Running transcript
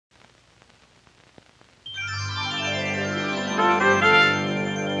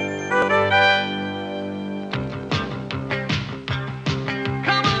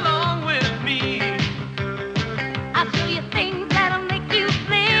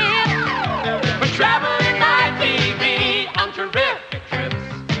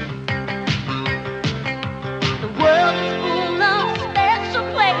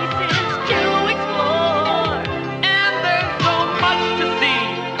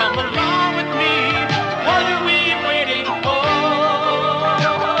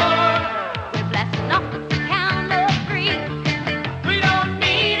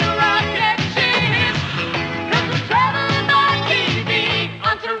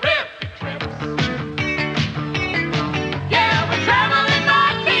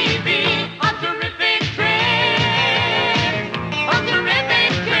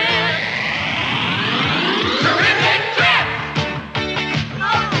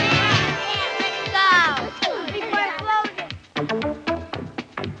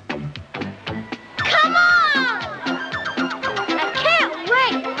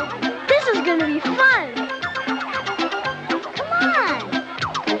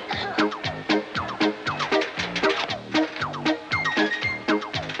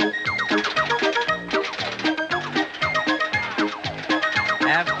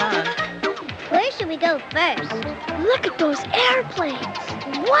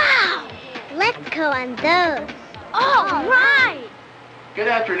airplanes. Wow! Let's go on those. All right! Good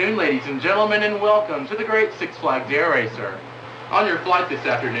afternoon, ladies and gentlemen, and welcome to the Great Six Flags Air Racer. On your flight this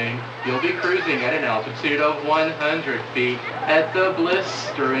afternoon, you'll be cruising at an altitude of 100 feet at the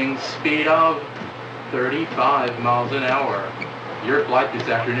blistering speed of 35 miles an hour. Your flight this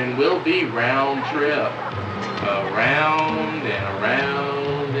afternoon will be round trip. Around and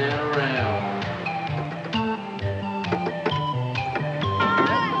around and around.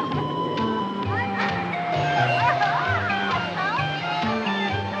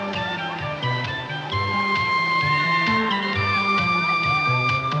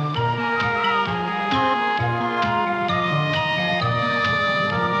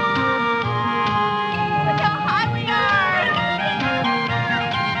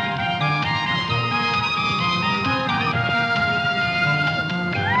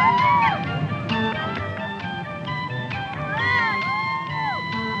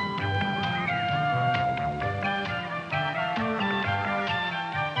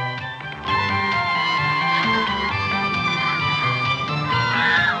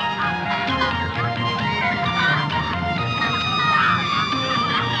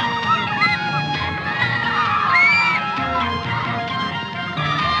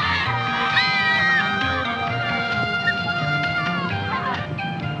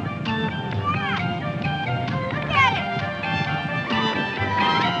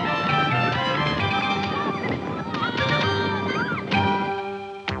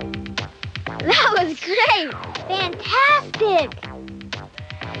 That was great! Fantastic!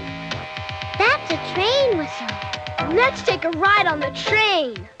 That's a train whistle. Let's take a ride on the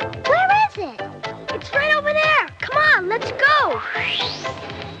train. Where is it? It's right over there. Come on, let's go.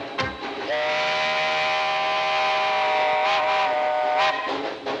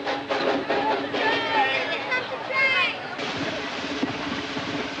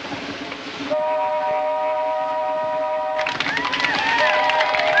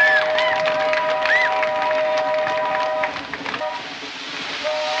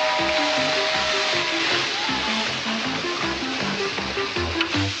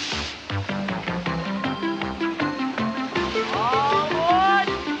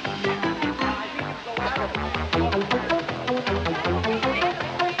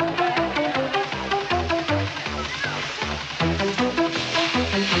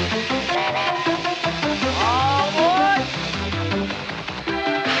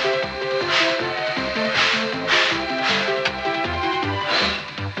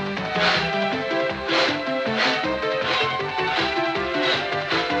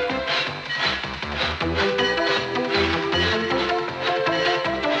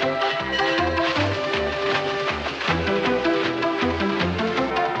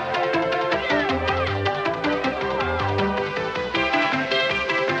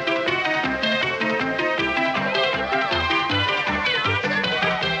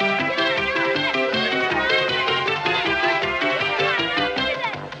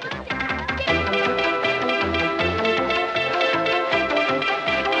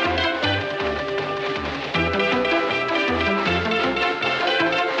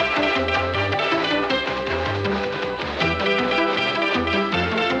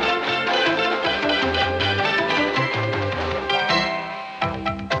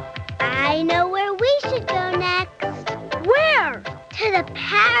 I know where we should go next. Where? To the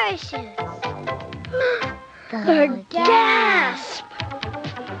parachutes. The gasp!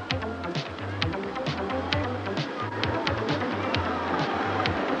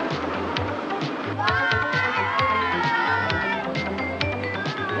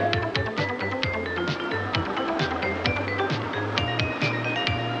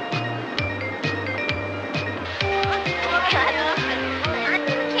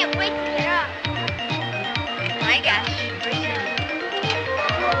 Can't wait to get up. My gosh.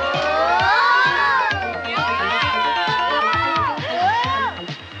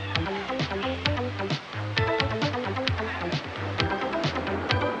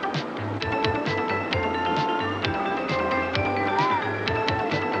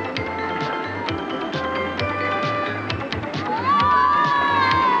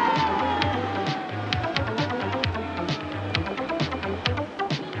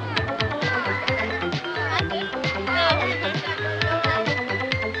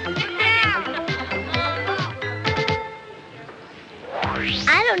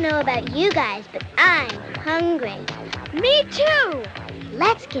 I don't know about you guys, but I'm hungry. Me too!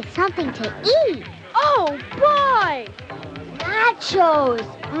 Let's get something to eat. Oh, boy! Nachos.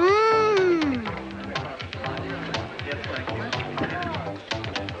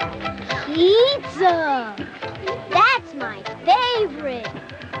 Pizza. That's That's my favorite.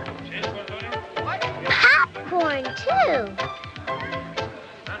 Popcorn, too.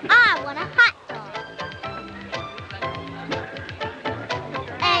 I want a hot dog.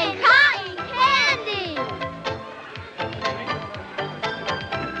 And cotton candy.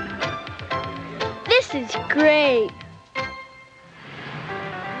 This is great.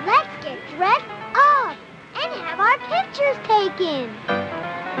 Let's get dressed up and have our pictures taken.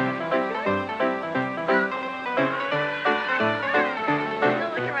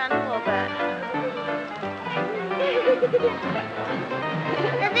 Look around a little bit.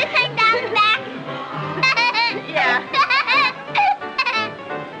 Does this hang down the back? Yeah.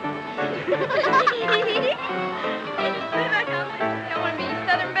 Don't want to be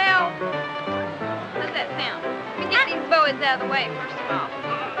Southern Belle. How's that sound? Let me get these boas out of the way first of all.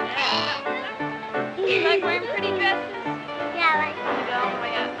 You like wearing pretty dresses? Yeah, I like You go all the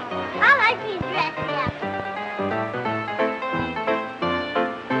way up. I like being dressed up.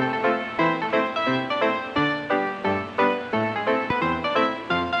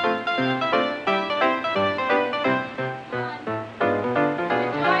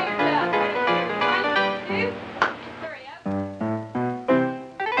 Tired up. One, two, hurry up.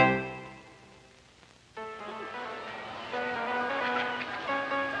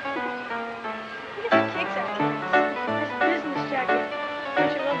 Look at the kicks out of this business jacket.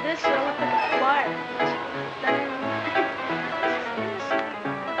 Don't you love this? So I look like a flyer.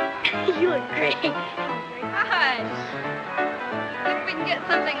 You look great. Hush. See if we can get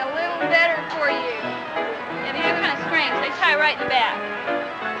something a little better for you. Yeah, these are kind of strange. They tie right in the back.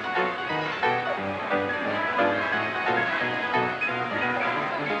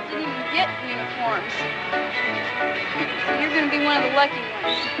 Didn't even get uniforms. So you're going to be one of the lucky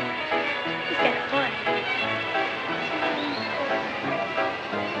ones. He's kind of fun.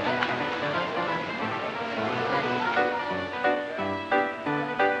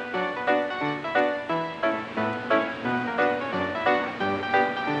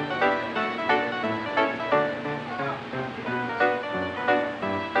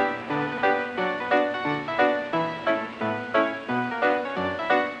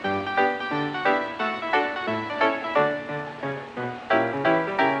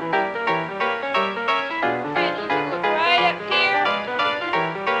 And you can look right up here.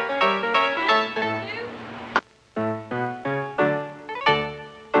 Two.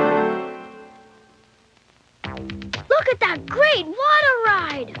 Look at that great water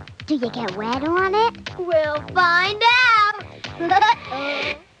ride. Do you get wet on it? We'll find out.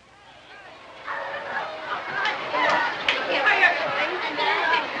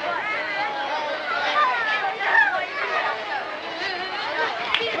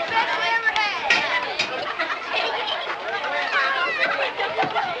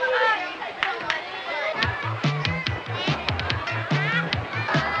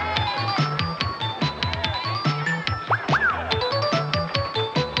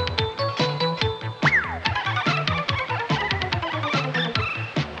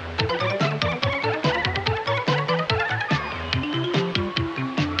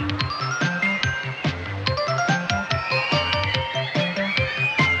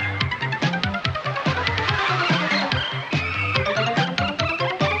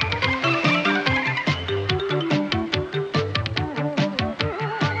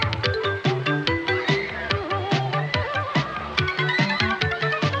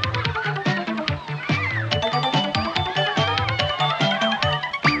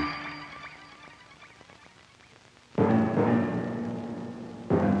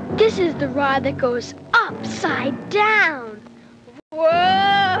 This is the ride that goes upside down. Whoa!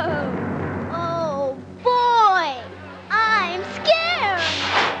 Oh, boy. I'm scared.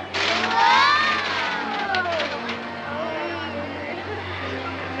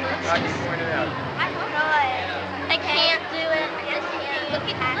 Rocky pointed out. I can't do it. Look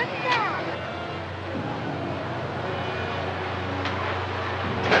at that.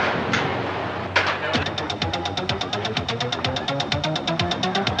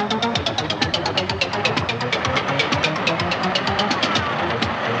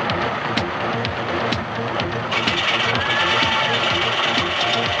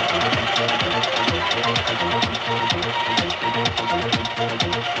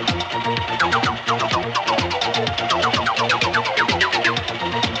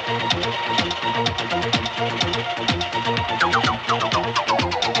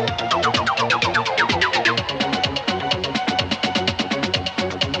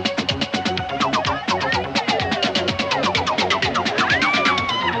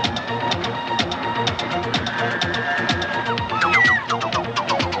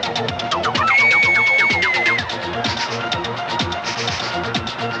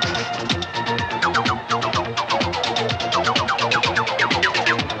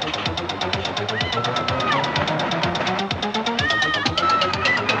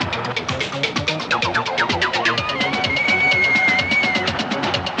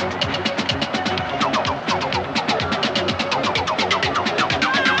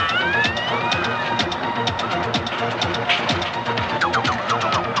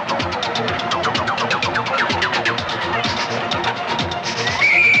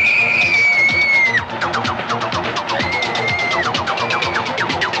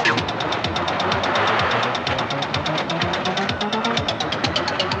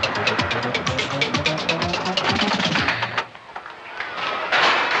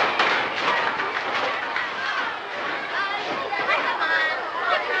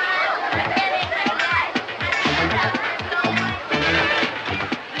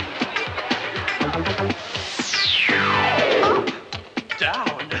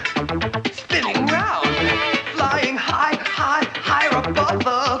 sound. Spinning round, flying high, high, higher above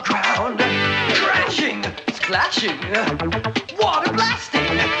the ground. Crashing, splashing, water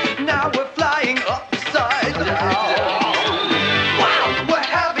blasting. Now we're flying upside down. Wow, we're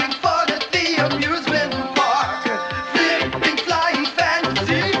having fun at the amusement park. Flipping, flying,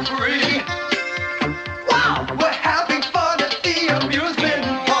 fantasy free. Wow, we're having fun at the amusement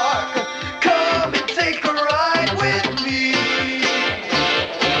park. Come and take a ride with me.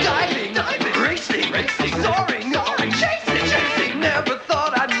 Diving, racing, soaring, chasing. Never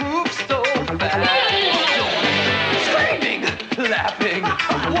thought I'd move so fast. Screaming, laughing,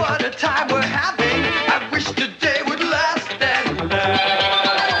 what a time we're having. I wish today would last and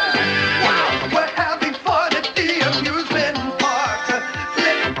last. Wow, we're having fun at the amusement park.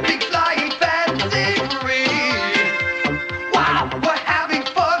 Flipping, flying, fantasy free. Wow, we're having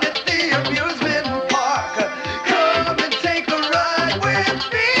fun at the amusement park. Come and take a ride with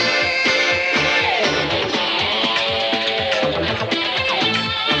me.